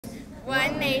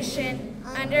one nation,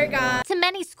 under God. To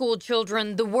many school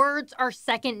children, the words are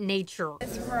second nature.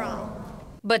 It's for all.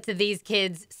 But to these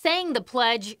kids, saying the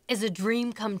pledge is a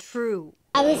dream come true.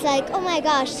 I was like, oh my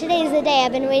gosh, today's the day.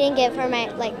 I've been waiting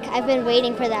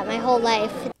for that my whole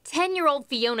life. 10-year-old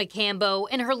Fiona Cambo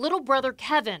and her little brother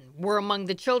Kevin were among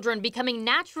the children becoming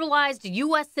naturalized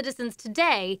U.S. citizens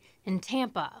today in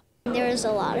Tampa. There was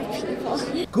a lot of people.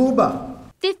 Cuba.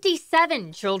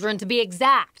 57 children to be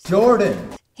exact. Jordan.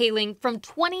 Hailing from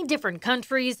 20 different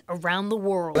countries around the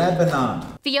world.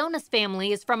 Lebanon. Fiona's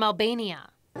family is from Albania.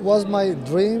 It was my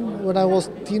dream when I was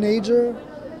a teenager.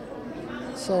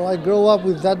 So I grew up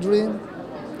with that dream.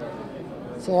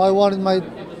 So I wanted my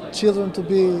children to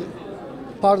be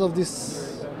part of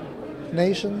this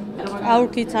nation. Our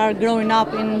kids are growing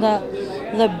up in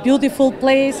the beautiful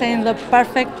place and the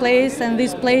perfect place, and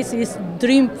this place is a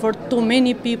dream for too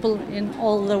many people in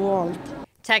all the world.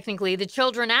 Technically, the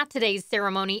children at today's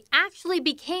ceremony actually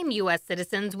became U.S.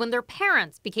 citizens when their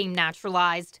parents became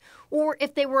naturalized, or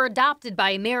if they were adopted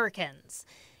by Americans.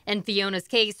 In Fiona's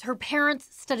case, her parents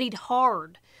studied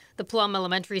hard. The Plum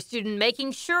Elementary student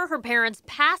making sure her parents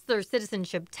passed their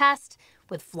citizenship test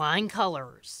with flying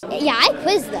colors. Yeah, I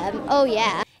quizzed them. Oh,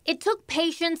 yeah. It took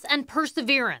patience and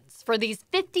perseverance for these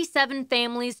 57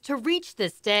 families to reach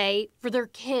this day for their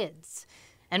kids.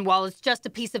 And while it's just a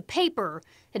piece of paper,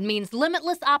 it means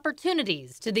limitless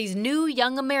opportunities to these new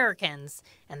young Americans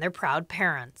and their proud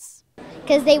parents.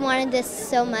 Because they wanted this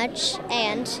so much,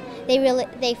 and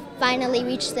they finally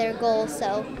reached their goal,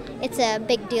 so it's a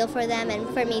big deal for them and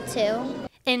for me too.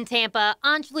 In Tampa,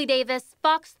 Anjali Davis,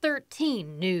 Fox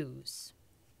 13 News.